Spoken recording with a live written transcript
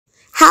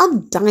How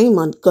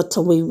Diamond got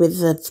away with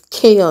the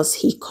chaos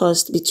he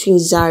caused between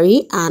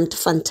Zari and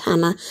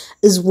Fantana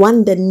is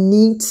one that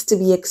needs to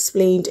be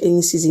explained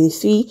in season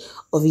 3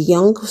 of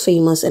Young,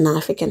 Famous and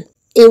African.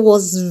 It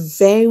was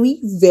very,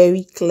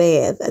 very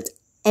clear that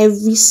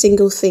every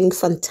single thing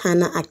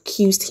Fantana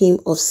accused him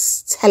of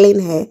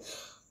telling her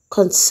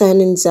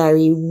concerning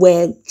Zari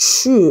were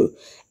true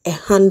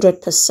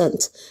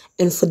 100%.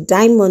 And for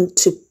Diamond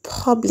to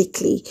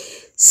publicly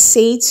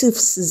say to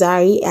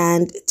Zari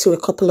and to a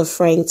couple of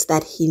friends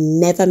that he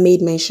never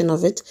made mention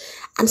of it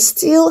and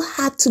still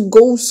had to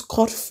go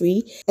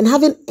scot-free, and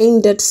having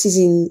ended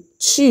season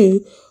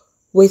 2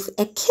 with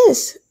a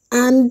kiss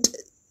and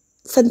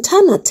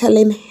Fantana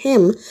telling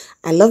him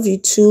I love you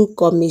too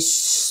got me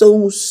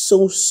so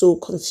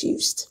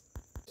confused.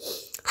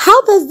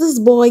 How does this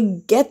boy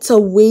get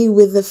away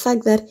with the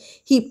fact that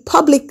he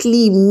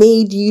publicly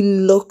made you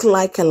look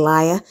like a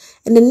liar,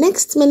 and the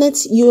next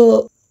minute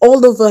you're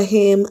all over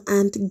him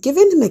and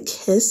giving him a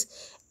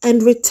kiss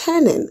and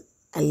returning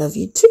I love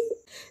you too?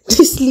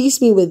 This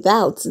leaves me with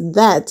doubt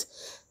that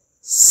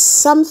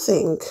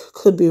something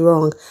could be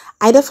wrong.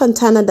 Either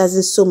Fantana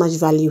doesn't so much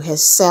value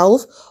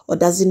herself, or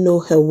doesn't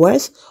know her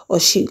worth, or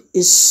she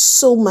is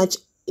so much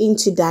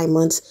into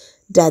Diamonds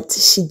that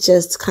she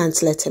just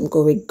can't let him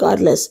go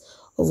regardless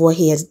of what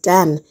he has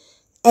done,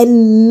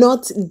 and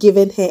not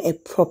giving her a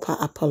proper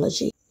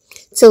apology.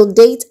 Till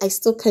date, I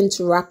still can't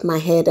wrap my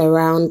head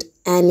around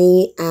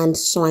Annie and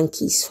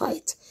Swanky's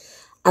fight.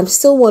 I'm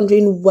still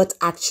wondering what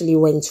actually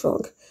went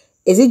wrong.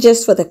 Is it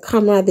just for the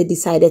camera they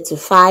decided to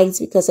fight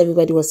because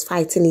everybody was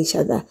fighting each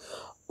other,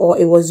 or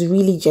it was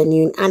really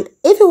genuine? And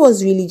if it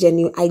was really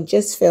genuine, I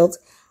just felt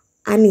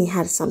Annie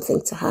had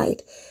something to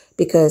hide,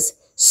 because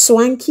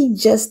Swanky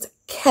just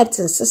kept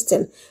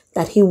insisting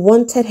that he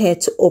wanted her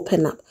to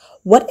open up.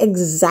 What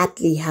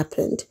exactly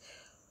happened?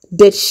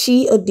 Did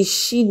she or did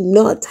she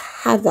not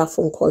have that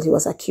phone call he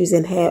was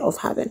accusing her of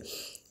having?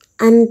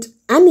 And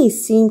Annie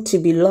seemed to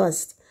be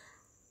lost.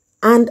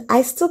 And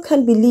I still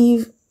can't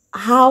believe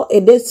how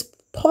it is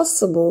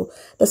possible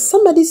that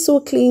somebody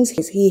so claims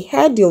he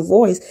heard your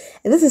voice,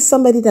 and this is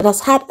somebody that has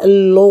had a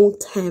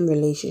long-term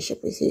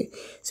relationship with you.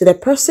 So the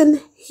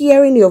person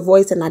hearing your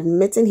voice and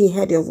admitting he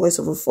heard your voice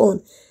over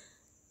phone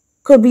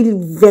could be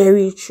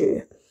very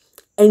true,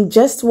 and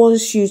just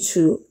wants you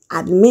to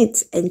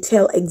admit and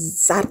tell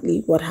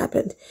exactly what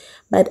happened.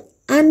 But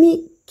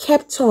Annie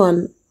kept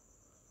on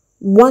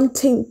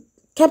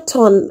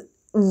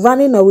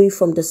running away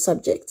from the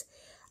subject,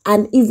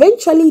 and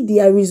eventually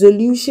their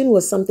resolution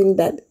was something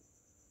that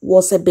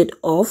was a bit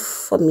off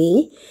for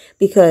me,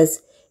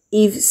 because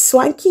if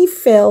Swanky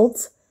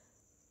felt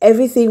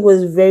everything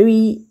was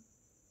very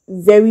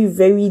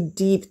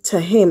deep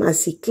to him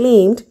as he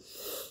claimed,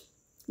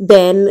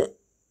 then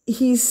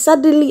he's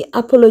suddenly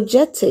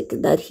apologetic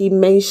that he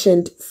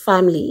mentioned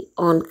family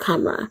on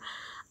camera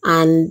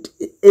and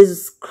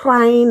is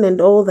crying and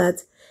all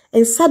that.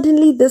 And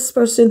suddenly this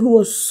person who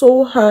was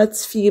so hurt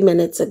a few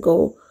minutes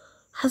ago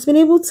has been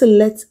able to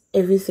let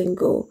everything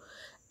go.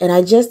 And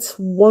I just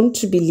want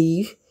to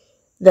believe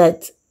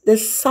that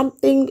there's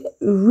something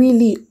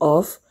really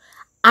off,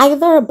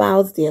 either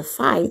about their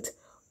fight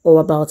or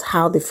about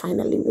how they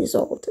finally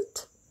resolved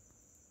it.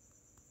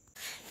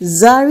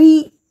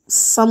 Zari,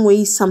 some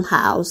way,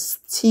 somehow,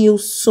 still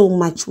so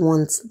much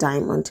wants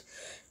Diamond,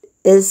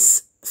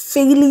 is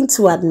failing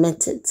to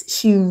admit it.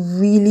 She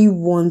really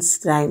wants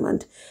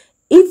Diamond.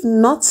 If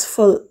not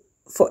for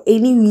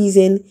any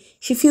reason,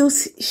 she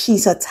feels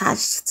she's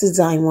attached to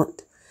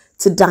Diamond,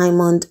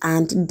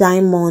 and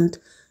Diamond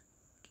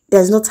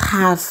does not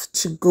have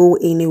to go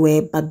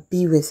anywhere but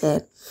be with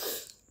her.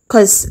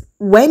 Because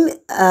when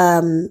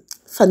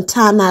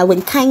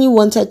Kanye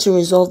wanted to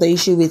resolve the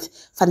issue with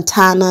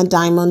Fantana,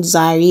 Diamond,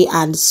 Zari,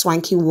 and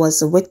Swanky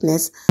was a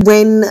witness,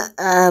 when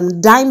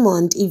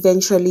Diamond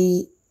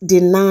eventually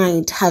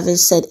denied having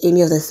said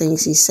any of the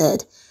things he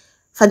said,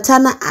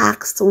 Fantana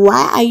asked,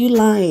 why are you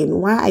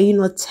lying? Why are you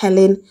not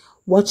telling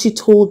what you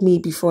told me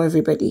before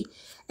everybody?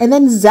 And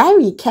then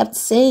Zari kept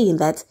saying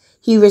that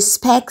he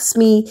respects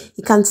me,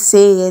 he can't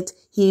say it,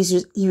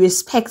 he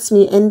respects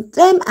me. And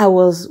then I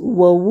was,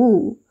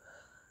 whoa.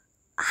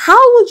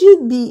 How would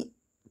you be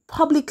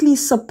publicly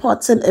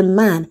supporting a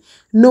man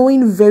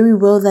knowing very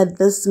well that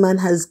this man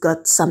has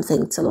got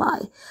something to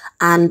lie?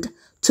 And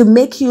to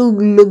make you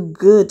look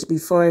good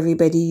before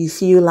everybody, you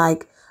feel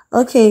like,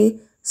 okay,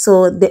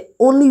 so the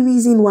only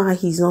reason why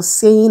he's not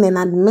saying and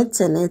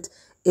admitting it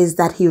is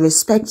that he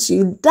respects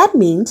you. That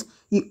means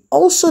you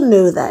also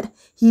know that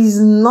he's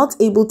not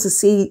able to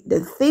say the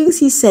things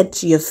he said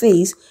to your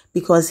face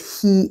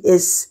because he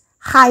is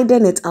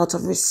hiding it out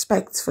of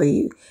respect for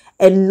you,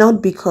 and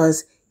not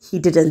because he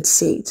didn't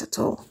say it at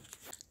all.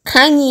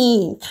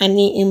 Kanye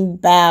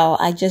Mbao,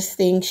 I just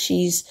think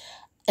she's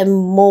a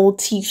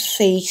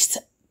multi-faced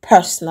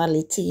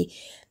personality.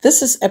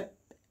 This is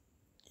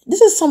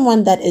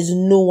someone that is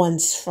no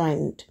one's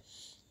friend.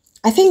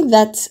 I think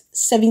that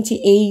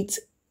 78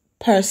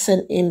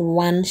 person in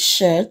one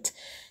shirt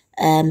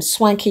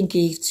Swanky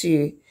gave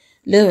to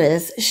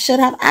Lewis should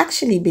have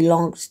actually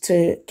belonged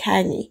to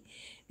Kanye,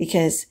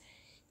 because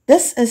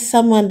this is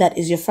someone that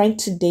is your friend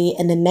today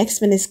and the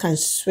next minute can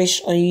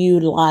switch on you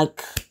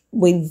like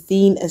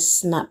within a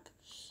snap.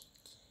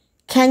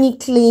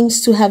 Kanye claims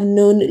to have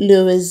known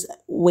Lewis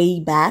way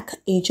back,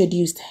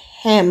 introduced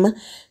him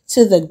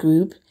to the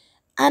group,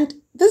 and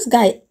this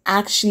guy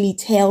actually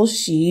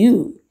tells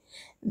you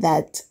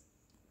that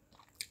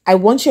I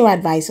want your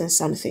advice on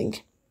something.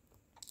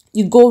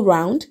 You go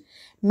round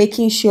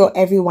making sure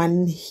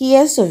everyone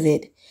hears of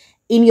it.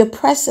 In your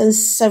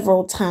presence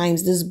several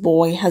times, this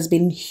boy has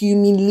been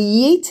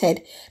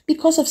humiliated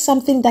because of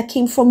something that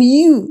came from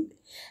you,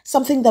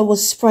 something that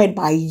was spread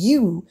by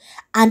you.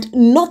 And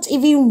not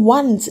even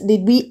once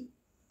did we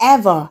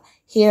ever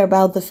hear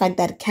about the fact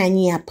that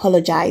Kanye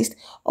apologized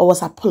or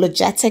was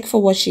apologetic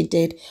for what she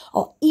did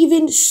or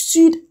even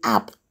stood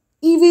up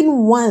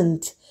even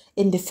once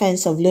in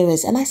defense of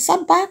Lewis. And I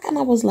sat back and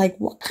I was like,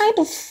 what kind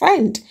of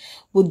friend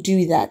would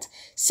do that?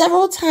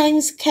 Several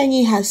times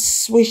Kanye has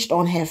switched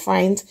on her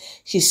friends.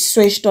 She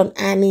switched on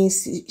Annie.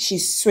 She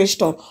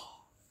switched on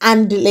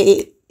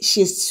Andale.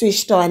 She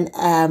switched on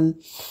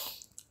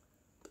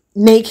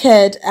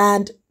Naked.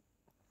 And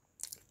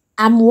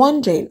I'm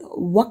wondering,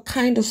 what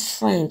kind of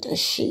friend is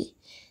she?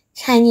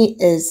 Kanye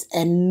is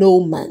a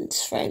no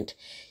man's friend.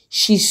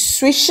 She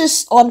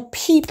switches on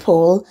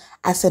people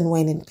as and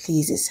when it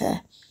pleases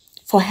her.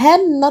 For her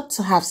not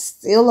to have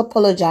still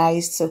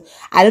apologized, so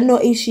I don't know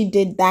if she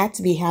did that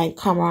behind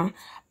camera,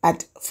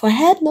 but for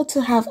her not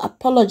to have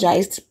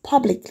apologized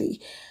publicly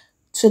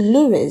to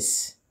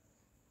Lewis,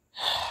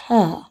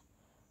 of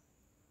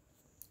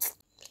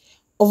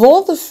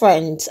all the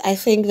friends, I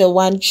think the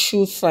one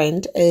true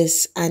friend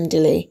is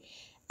Andale.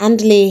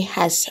 Andale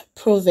has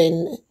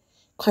proven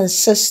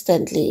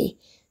consistently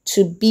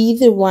to be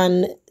the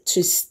one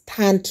to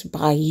stand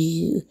by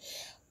you,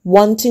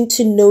 wanting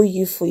to know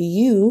you for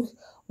you,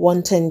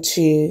 wanting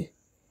to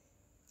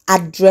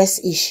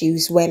address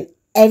issues when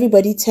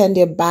everybody turned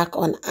their back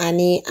on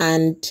Annie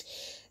and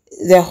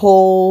the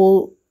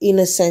whole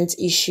innocent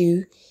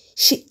issue.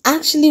 She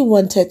actually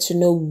wanted to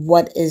know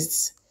what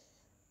is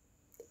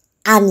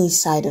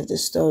Annie's side of the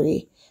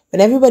story. When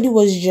everybody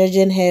was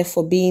judging her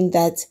for being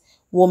that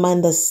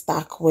woman that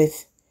stuck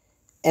with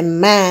a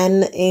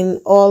man in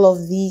all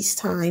of these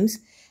times,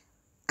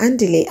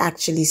 Andale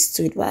actually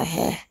stood by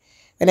her.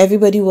 When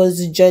everybody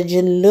was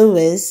judging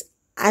Lewis,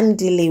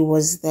 Andale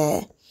was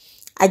there.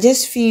 I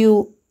just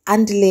feel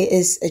Andale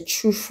is a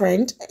true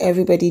friend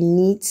everybody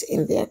needs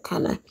in their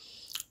corner.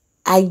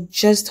 I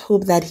just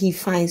hope that he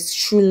finds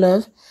true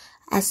love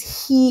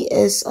as he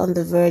is on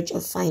the verge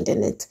of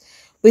finding it.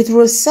 With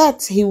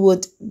Rosette, he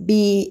would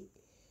be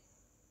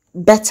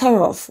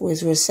better off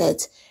with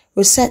Rosette.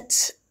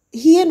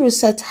 He and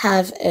Rosette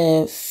have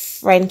a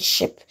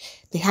friendship.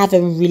 They have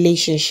a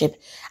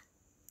relationship.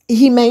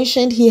 He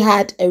mentioned he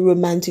had a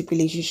romantic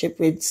relationship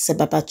with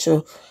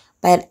Sebabacho,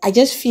 but I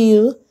just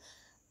feel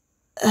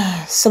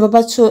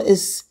Sebabacho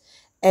is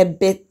a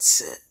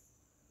bit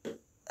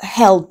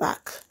held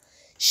back.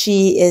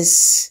 She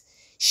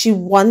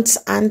wants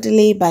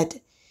Andale, but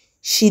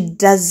she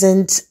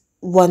doesn't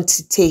want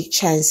to take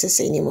chances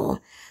anymore.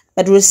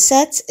 But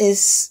Rosette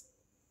is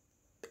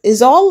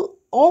all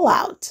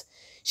out.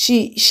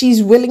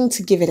 She's willing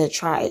to give it a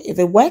try. If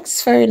it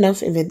works, fair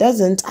enough. If it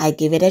doesn't, I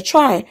give it a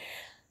try.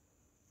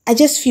 I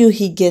just feel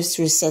he gives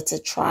Rosette a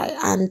try,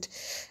 and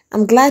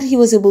I'm glad he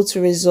was able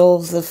to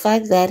resolve the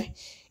fact that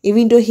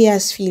even though he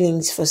has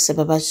feelings for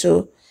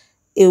Sebabacho,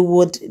 it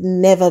would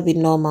never be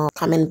normal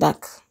coming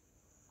back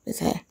with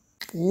her.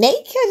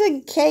 Naked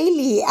and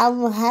Kaylee,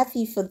 I'm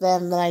happy for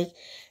them. Like,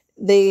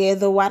 they're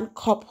the one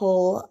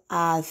couple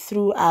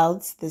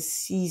throughout the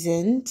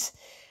season.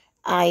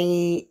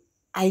 I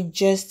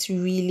just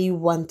really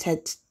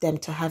wanted them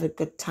to have a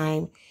good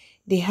time.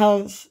 They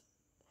have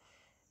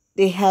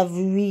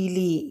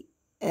really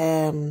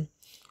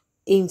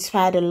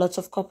inspired a lot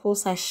of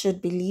couples, I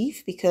should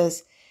believe,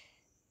 because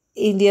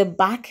in their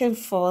back and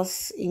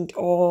forth in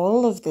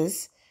all of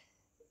this,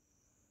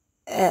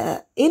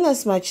 in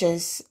as much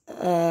as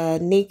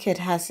Naked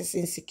has his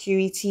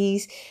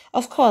insecurities,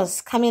 of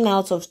course, coming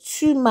out of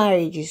two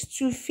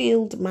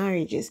failed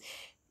marriages,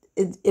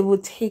 it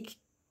would take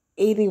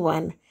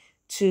anyone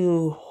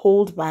to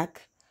hold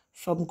back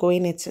from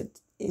going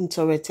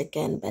into it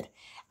again. But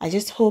I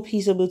just hope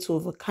he's able to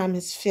overcome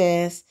his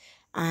fears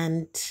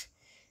and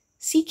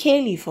see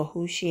Kaylee for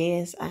who she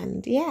is,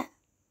 and yeah,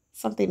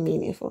 something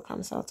meaningful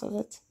comes out of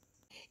it.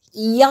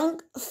 Young,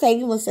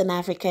 famous, and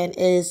African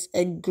is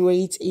a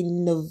great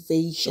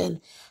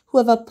innovation.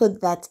 Whoever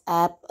put that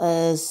up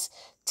as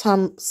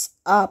thumbs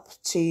up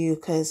to you,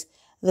 because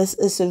this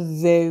is a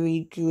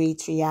very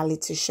great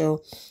reality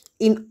show.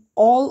 In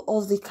all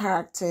of the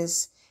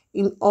characters,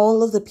 in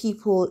all of the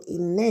people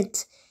in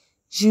it,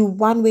 you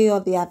one way or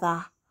the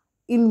other,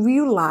 in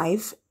real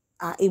life,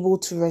 are able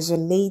to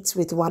resonate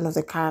with one of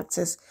the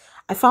characters.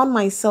 I found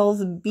myself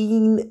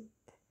being,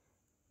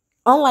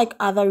 unlike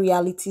other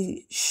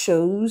reality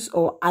shows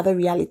or other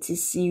reality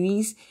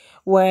series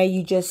where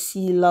you just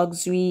see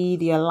luxury,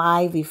 they're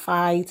alive, they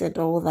fight and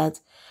all that.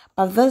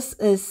 But this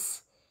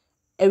is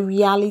a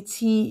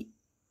reality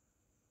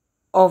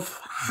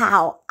of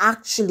how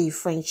actually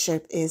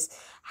friendship is,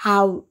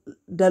 how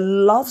the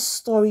love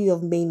story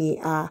of many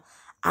are,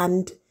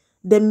 and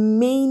the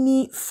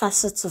many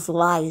facets of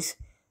life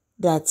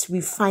that we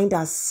find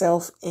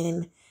ourselves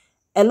in.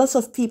 A lot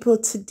of people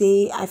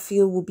today, I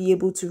feel, will be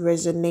able to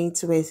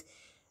resonate with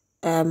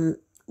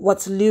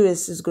what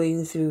Lewis is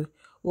going through,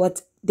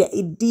 what the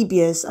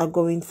Edibias are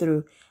going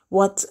through,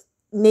 what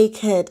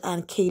Naked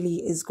and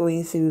Kaylee is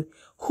going through,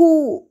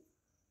 who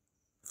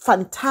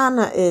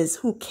Fantana is,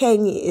 who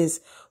Kenny is,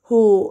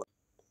 who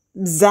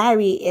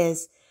Zari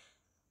is.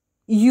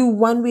 You,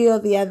 one way or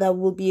the other,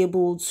 will be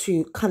able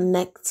to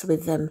connect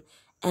with them.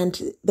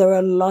 And there are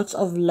a lot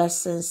of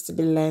lessons to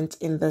be learned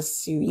in this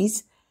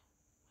series.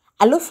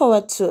 I look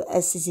forward to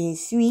a season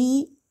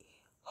 3,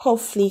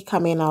 hopefully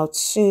coming out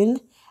soon.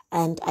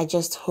 And I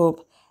just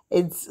hope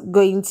it's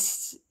going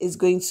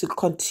to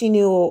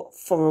continue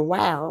for a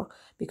while,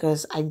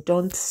 because I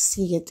don't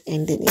see it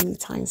ending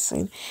anytime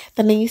soon.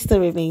 The name still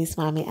remains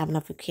Mami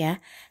Abnafukia.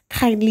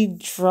 Kindly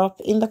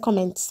drop in the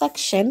comment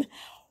section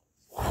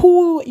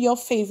who your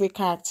favorite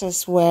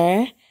characters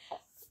were,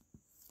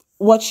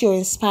 what your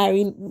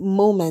inspiring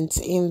moment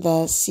in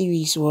the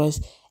series was,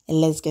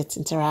 and let's get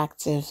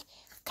interactive.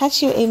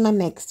 Catch you in my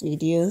next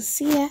video.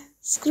 See ya.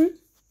 Screw.